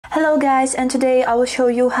Hello guys, and today I will show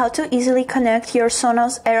you how to easily connect your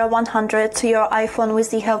Sonos Era 100 to your iPhone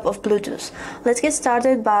with the help of Bluetooth. Let's get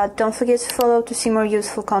started, but don't forget to follow to see more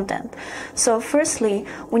useful content. So firstly,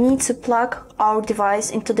 we need to plug our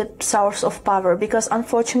device into the source of power because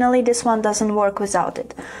unfortunately this one doesn't work without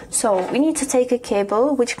it. So we need to take a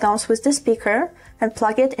cable which comes with the speaker and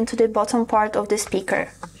plug it into the bottom part of the speaker.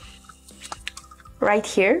 Right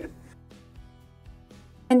here.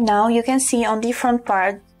 And now you can see on the front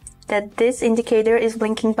part that this indicator is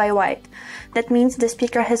blinking by white. That means the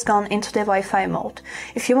speaker has gone into the Wi-Fi mode.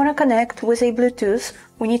 If you want to connect with a Bluetooth,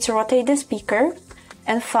 we need to rotate the speaker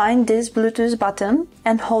and find this Bluetooth button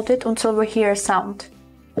and hold it until we hear a sound.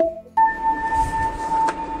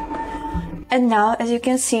 And now, as you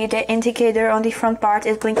can see, the indicator on the front part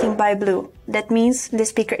is blinking by blue. That means the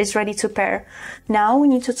speaker is ready to pair. Now we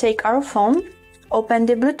need to take our phone, open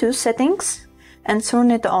the Bluetooth settings and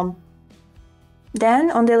turn it on.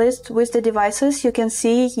 Then on the list with the devices you can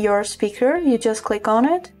see your speaker. You just click on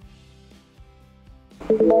it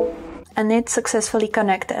and it's successfully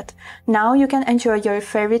connected. Now you can enjoy your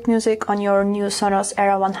favorite music on your new Sonos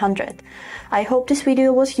Era 100. I hope this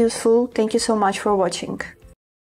video was useful. Thank you so much for watching.